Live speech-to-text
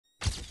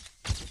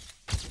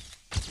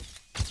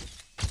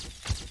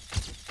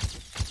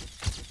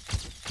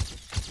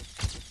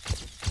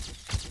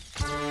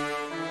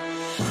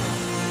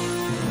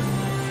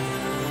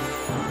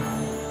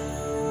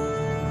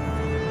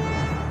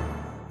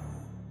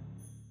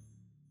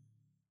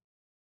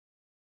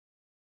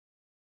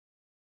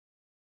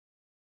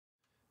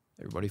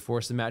Everybody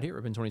forced them out here.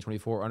 Ripping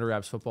 2024 Under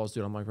Wraps footballs.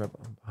 Dude, I'm like right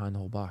behind the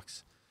whole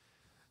box.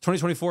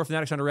 2024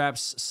 Fanatics Under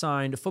Wraps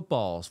signed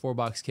footballs.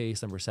 4-box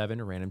case number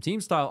 7. Random team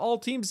style. All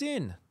teams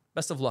in.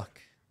 Best of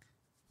luck.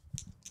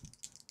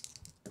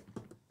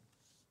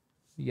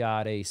 We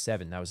got a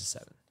 7. That was a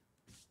 7.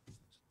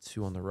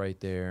 2 on the right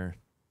there.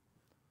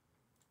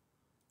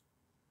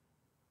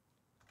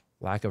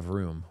 Lack of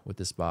room with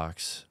this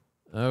box.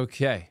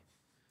 Okay.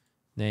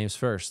 Names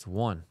first.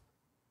 1,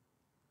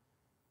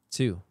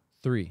 2,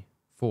 3,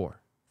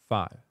 4,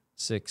 5,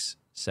 6,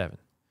 7.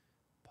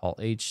 Paul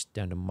H.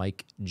 down to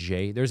Mike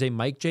J. There's a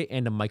Mike J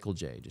and a Michael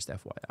J. Just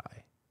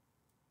FYI.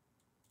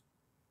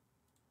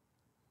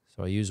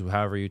 So I use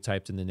however you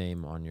typed in the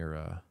name on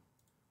your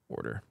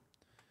order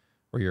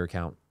or your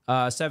account.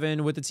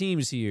 7 with the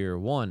teams here.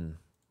 1,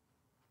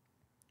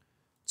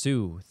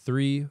 2,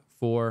 3,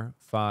 4,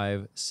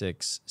 5,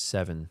 6,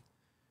 7.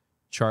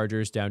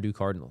 Chargers down to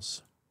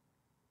Cardinals.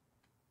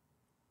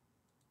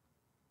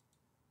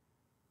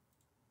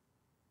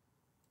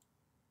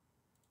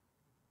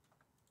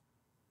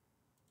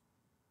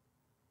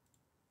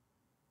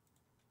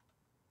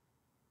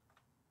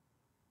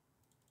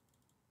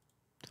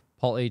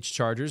 Paul H.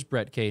 Chargers,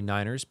 Brett K.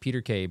 Niners,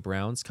 Peter K.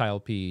 Browns, Kyle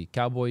P.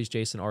 Cowboys,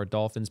 Jason R.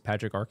 Dolphins,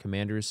 Patrick R.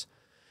 Commanders,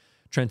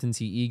 Trenton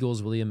T.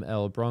 Eagles, William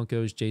L.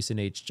 Broncos, Jason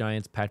H.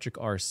 Giants, Patrick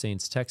R.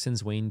 Saints,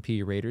 Texans, Wayne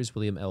P. Raiders,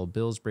 William L.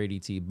 Bills, Brady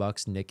T.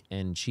 Bucks, Nick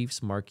N.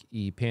 Chiefs, Mark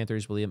E.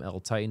 Panthers, William L.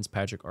 Titans,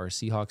 Patrick R.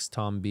 Seahawks,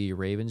 Tom B.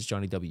 Ravens,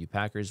 Johnny W.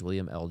 Packers,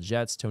 William L.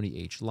 Jets, Tony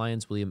H.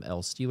 Lions, William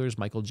L. Steelers,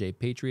 Michael J.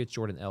 Patriots,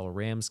 Jordan L.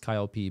 Rams,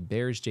 Kyle P.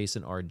 Bears,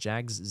 Jason R.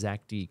 Jags,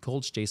 Zach D.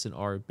 Colts, Jason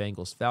R.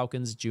 Bengals,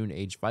 Falcons, June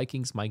H.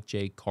 Vikings, Mike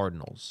J.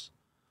 Cardinals.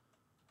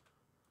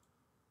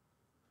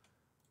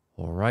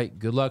 All right,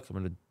 good luck. I'm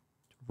going to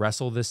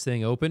wrestle this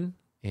thing open,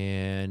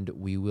 and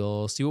we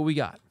will see what we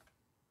got.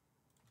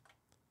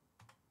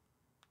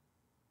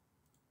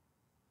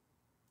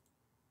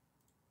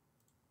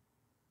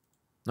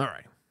 All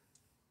right.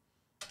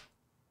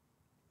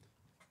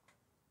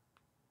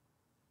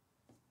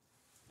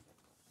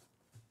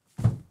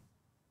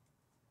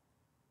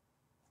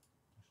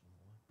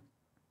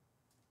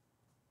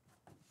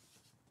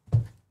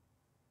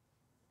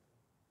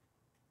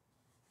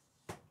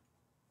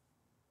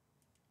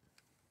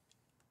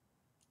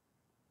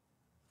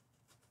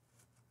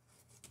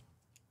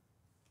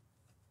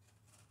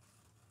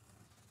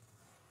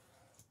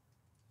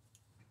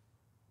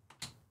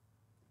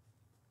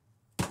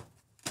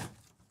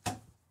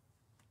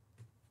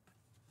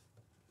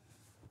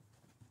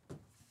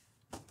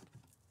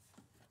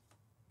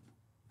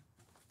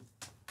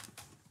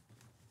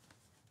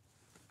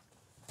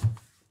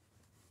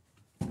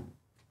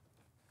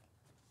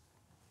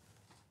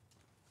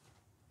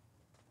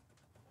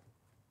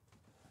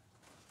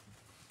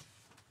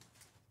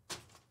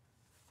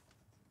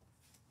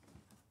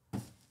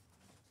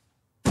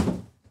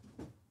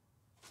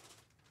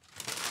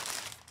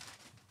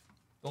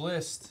 The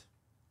list.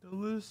 The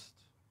list.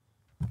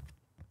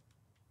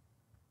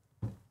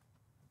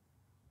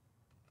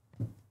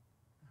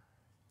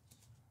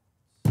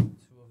 Two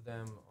of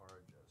them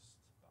are just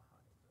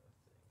behind the thing.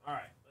 All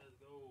right, let's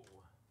go.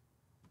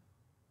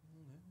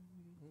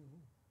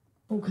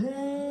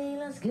 Okay,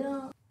 let's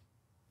go.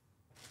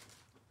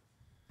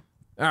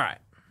 All right.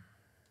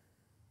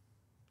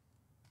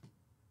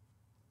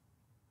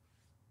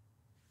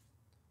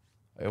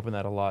 I opened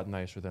that a lot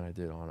nicer than I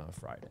did on a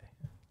Friday.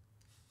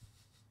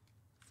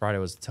 Friday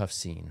was a tough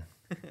scene.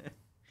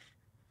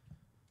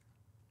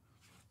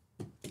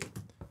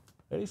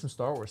 I need some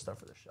Star Wars stuff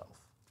for the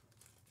shelf.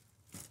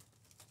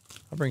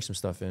 I'll bring some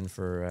stuff in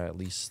for at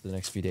least the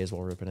next few days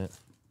while we're ripping it.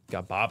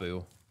 Got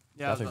Babu.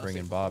 Yeah, Definitely bring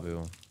in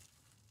Babu.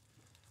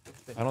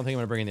 I don't think I'm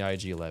going to bring in the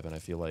IG-11. I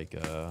feel like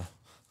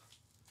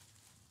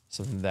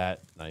something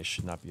that nice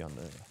should not be on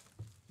the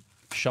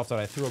shelf that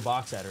I threw a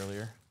box at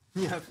earlier.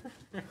 Yeah.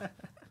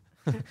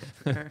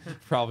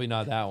 Probably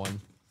not that one.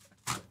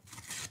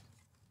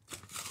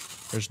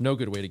 There's no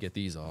good way to get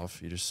these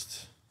off. You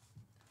just...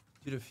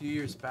 Dude, a few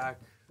years back,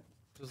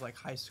 it was like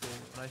high school,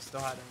 when I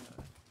still had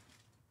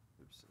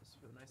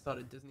when I still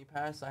had a Disney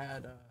Pass,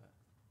 I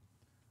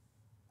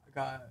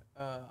got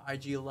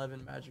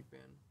IG-11 Magic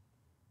Band.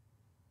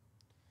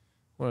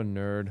 What a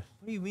nerd.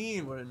 What do you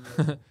mean, what a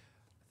nerd? I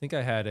think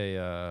I had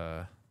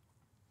a...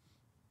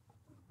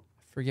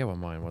 I forget what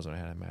mine was when I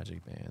had a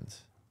Magic Band.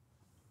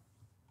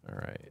 All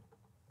right.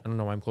 I don't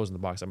know why I'm closing the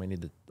box. I might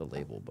need the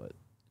label, but it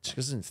just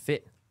doesn't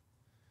fit.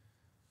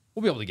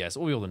 We'll be able to guess.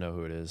 We'll be able to know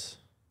who it is.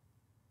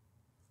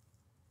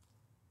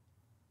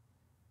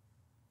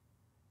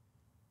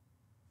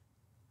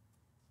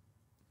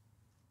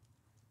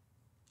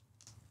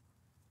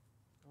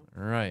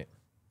 All right.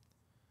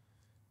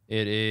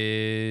 It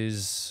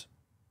is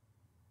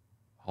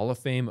Hall of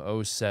Fame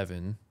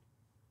 07.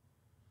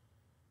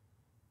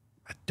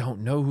 I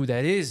don't know who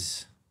that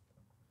is.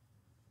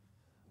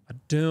 I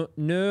don't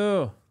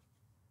know.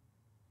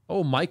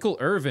 Oh, Michael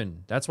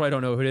Irvin. That's why I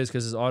don't know who it is,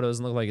 because his auto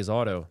doesn't look like his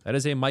auto. That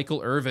is a Michael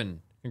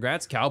Irvin.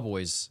 Congrats,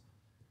 Cowboys.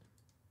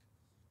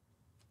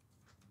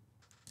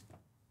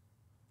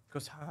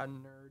 Goes, haha,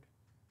 nerd.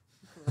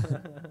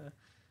 Come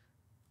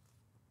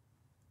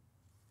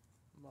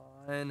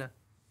on.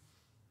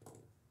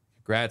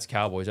 Congrats,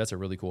 Cowboys. That's a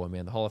really cool one,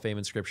 man. The Hall of Fame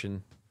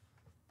inscription.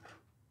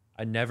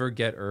 I never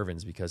get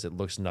Irvin's because it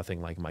looks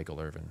nothing like Michael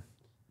Irvin.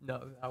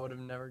 No, I would have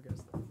never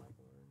guessed that. Michael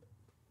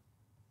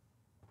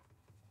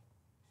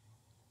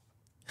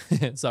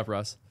Irvin. What's up,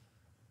 Russ?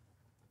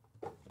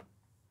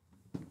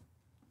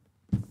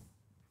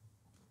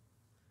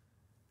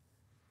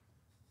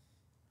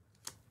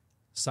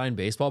 Signed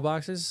baseball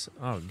boxes?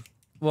 Oh,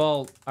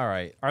 well, all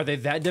right. Are they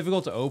that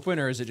difficult to open,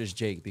 or is it just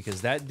Jake? Because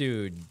that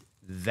dude,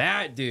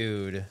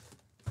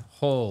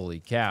 holy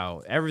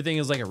cow. Everything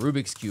is like a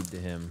Rubik's Cube to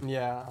him.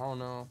 Yeah, I don't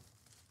know.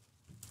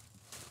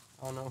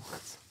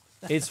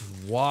 It's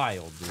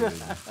wild,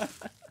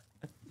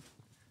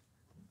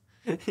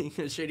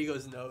 dude. Shady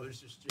goes, no,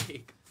 it's just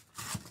Jake.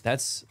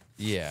 That's,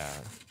 yeah.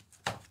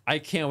 I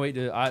can't wait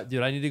to,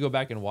 dude, I need to go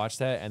back and watch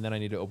that, and then I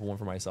need to open one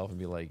for myself and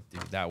be like,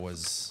 dude, that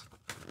was...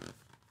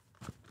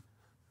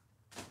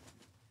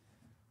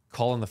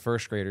 Calling the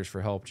first graders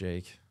for help,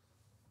 Jake.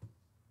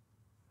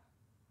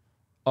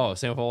 Oh,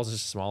 Sam Paul's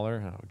is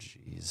smaller? Oh,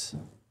 jeez.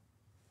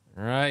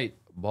 All right.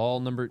 Ball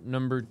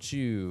number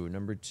two.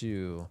 Number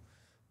two.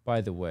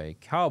 By the way,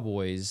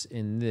 Cowboys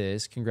in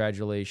this.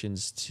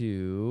 Congratulations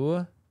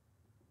to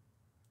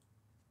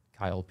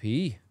Kyle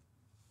P.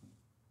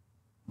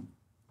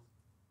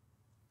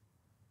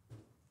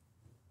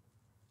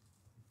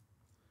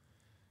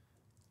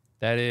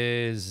 That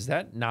is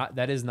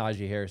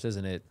Najee Harris,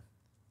 isn't it?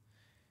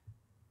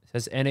 It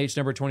says NH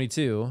number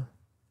 22.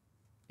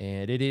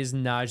 And it is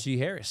Najee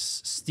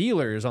Harris.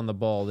 Steelers on the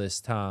ball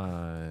this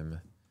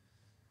time.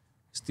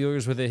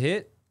 Steelers with a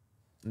hit.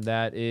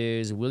 That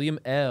is William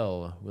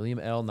L.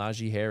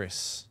 Najee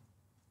Harris.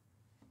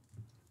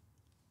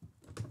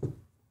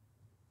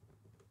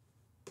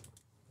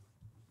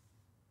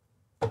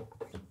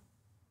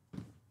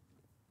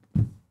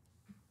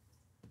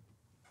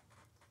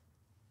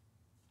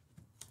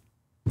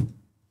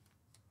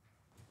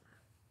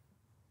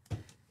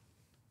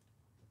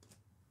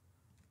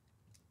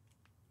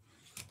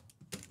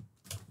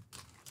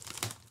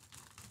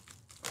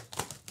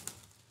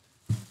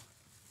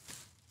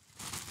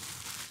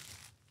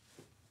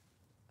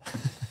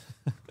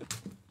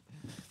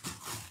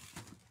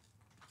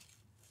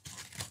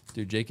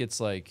 Dude, Jake gets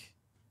like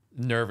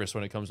nervous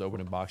when it comes to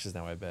opening boxes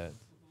now, I bet.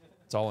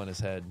 It's all in his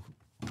head.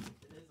 It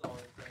is all in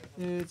his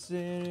head. It's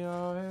in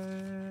your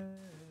head.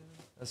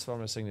 That's what I'm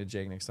going to sing to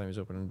Jake next time he's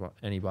opening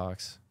any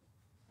box.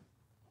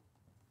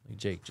 Like,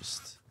 Jake,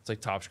 just, it's like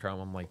Topps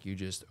Chrome. I'm like, you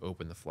just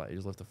open the flat. You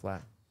just lift the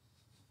flat.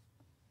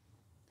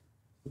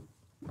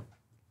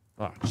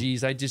 Oh,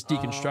 geez, I just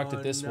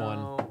deconstructed this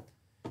one.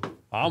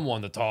 I'm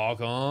one to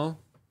talk, huh?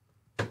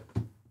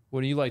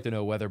 What do you like to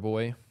know, weather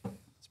boy?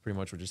 That's pretty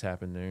much what just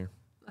happened there.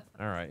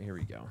 All right, here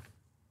we go.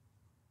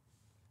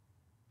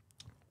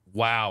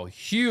 Wow,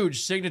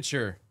 huge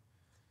signature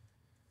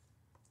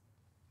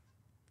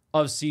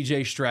of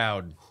CJ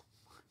Stroud.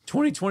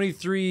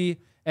 2023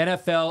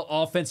 NFL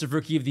Offensive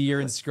Rookie of the Year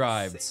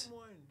inscribed. Same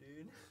one,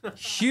 dude.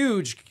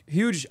 Huge.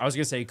 I was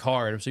going to say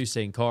card. I'm so used to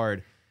saying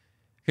card.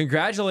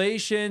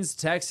 Congratulations,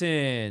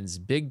 Texans.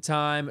 Big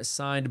time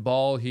signed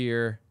ball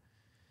here.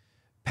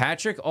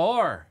 Patrick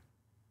R.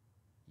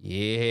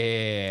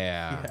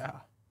 Yeah.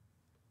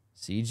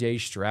 CJ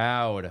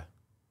Stroud.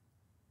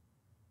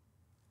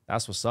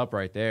 That's what's up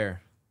right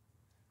there.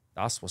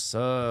 That's what's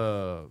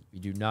up. You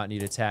do not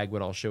need a tag,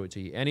 but I'll show it to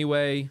you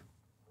anyway.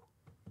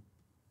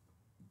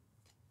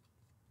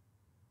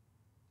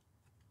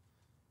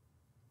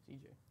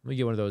 CJ. Let me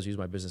get one of those, use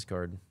my business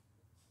card.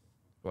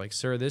 Like,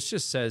 sir, this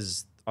just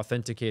says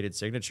authenticated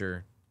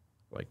signature.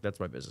 Like,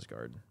 that's my business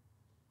card.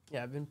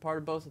 Yeah, I've been part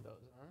of both of those.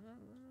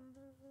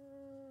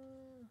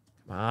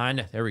 Come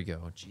on. There we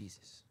go.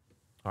 Jesus.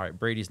 All right,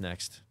 Brady's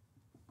next.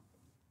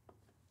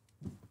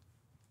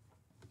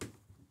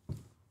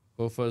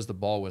 Bofa's the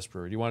ball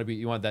whisperer. Do you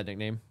want that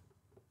nickname?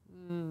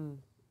 You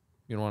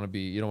don't want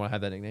to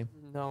have that nickname?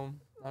 No,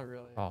 not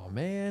really. Oh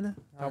man.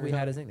 Thought we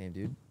had his nickname,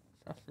 dude.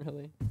 Not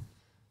really.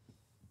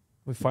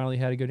 We finally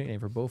had a good nickname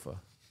for Bofa.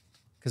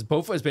 Because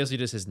Bofa is basically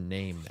just his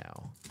name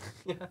now.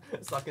 Yeah,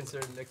 it's not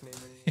considered a nickname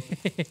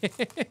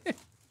anymore.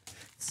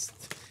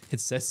 It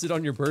says it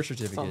on your birth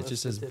certificate. It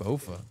just says certificate.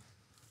 Bofa.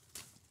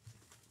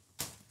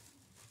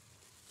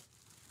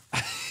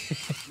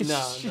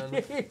 No.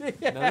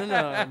 Definitely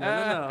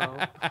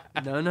not.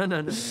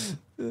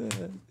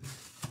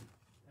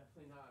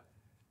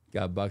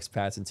 Got Bucks,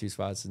 Pats, and 2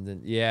 spots. And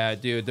then, yeah,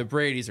 dude, the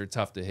Bradys are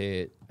tough to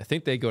hit. I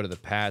think they go to the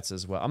Pats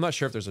as well. I'm not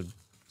sure if there's a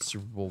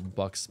Super Bowl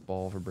Bucks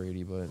ball for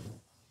Brady, but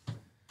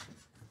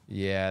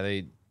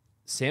yeah,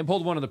 Sam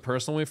pulled one of the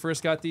personal when we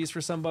first got these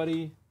for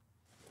somebody.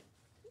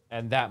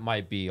 And that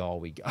might be all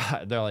we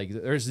got. They're like,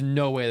 there's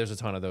no way there's a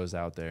ton of those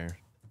out there.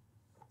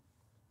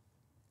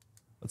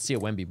 Let's see a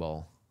Wemby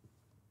ball.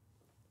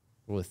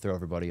 Really throw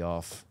everybody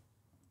off.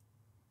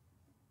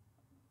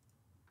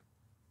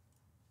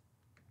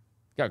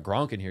 Got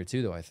Gronk in here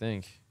too, though, I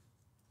think.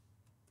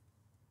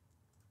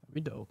 That'd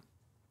be dope.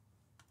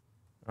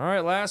 All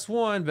right, last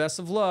one. Best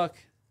of luck.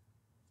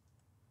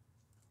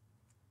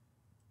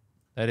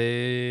 That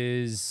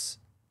is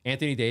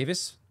Anthony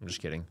Davis. I'm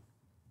just kidding.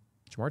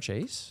 Jamar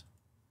Chase.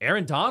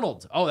 Aaron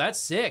Donald. Oh, that's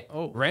sick.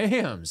 Oh.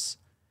 Rams.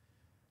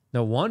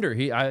 No wonder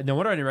no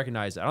wonder I didn't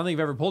recognize it. I don't think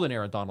I've ever pulled an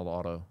Aaron Donald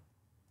auto.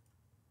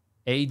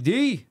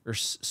 AD or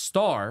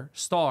star,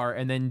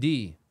 and then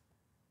D.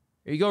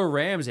 There you go,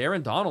 Rams.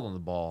 Aaron Donald on the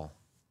ball.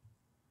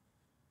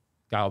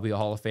 Guy will be a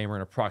Hall of Famer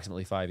in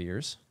approximately 5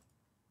 years.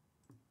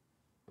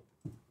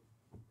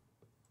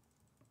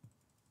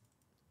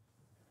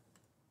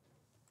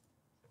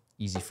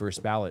 Easy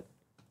first ballot.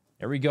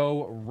 There we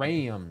go,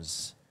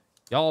 Rams.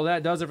 Y'all,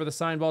 that does it for the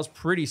sign balls.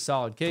 Pretty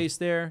solid case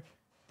there.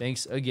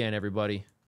 Thanks again, everybody.